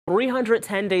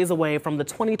310 days away from the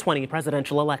 2020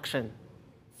 presidential election.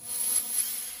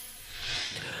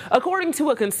 According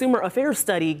to a consumer affairs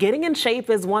study, getting in shape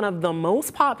is one of the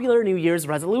most popular New Year's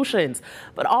resolutions,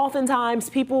 but oftentimes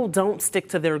people don't stick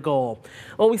to their goal.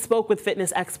 Well, we spoke with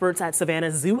fitness experts at Savannah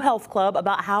Zoo Health Club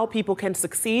about how people can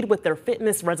succeed with their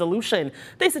fitness resolution.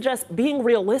 They suggest being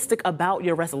realistic about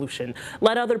your resolution.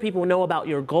 Let other people know about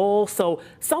your goal so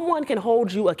someone can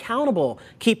hold you accountable.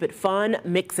 Keep it fun,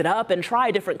 mix it up, and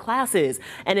try different classes.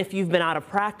 And if you've been out of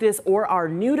practice or are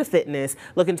new to fitness,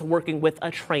 look into working with a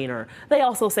trainer. They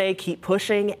also say keep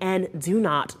pushing and do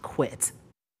not quit.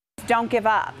 Don't give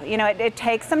up. You know, it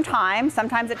takes some time.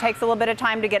 Sometimes it takes a little bit of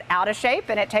time to get out of shape,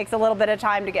 and it takes a little bit of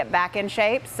time to get back in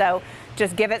shape. So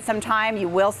just give it some time. You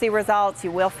will see results,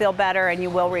 you will feel better, and you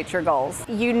will reach your goals.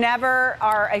 You never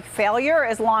are a failure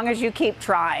as long as you keep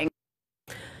trying.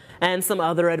 And some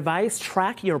other advice: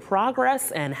 track your progress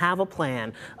and have a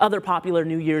plan. Other popular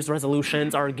New Year's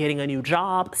resolutions are getting a new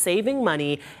job, saving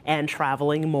money, and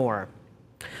traveling more.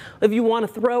 If you want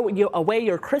to throw away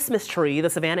your Christmas tree, the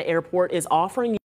Savannah Airport is offering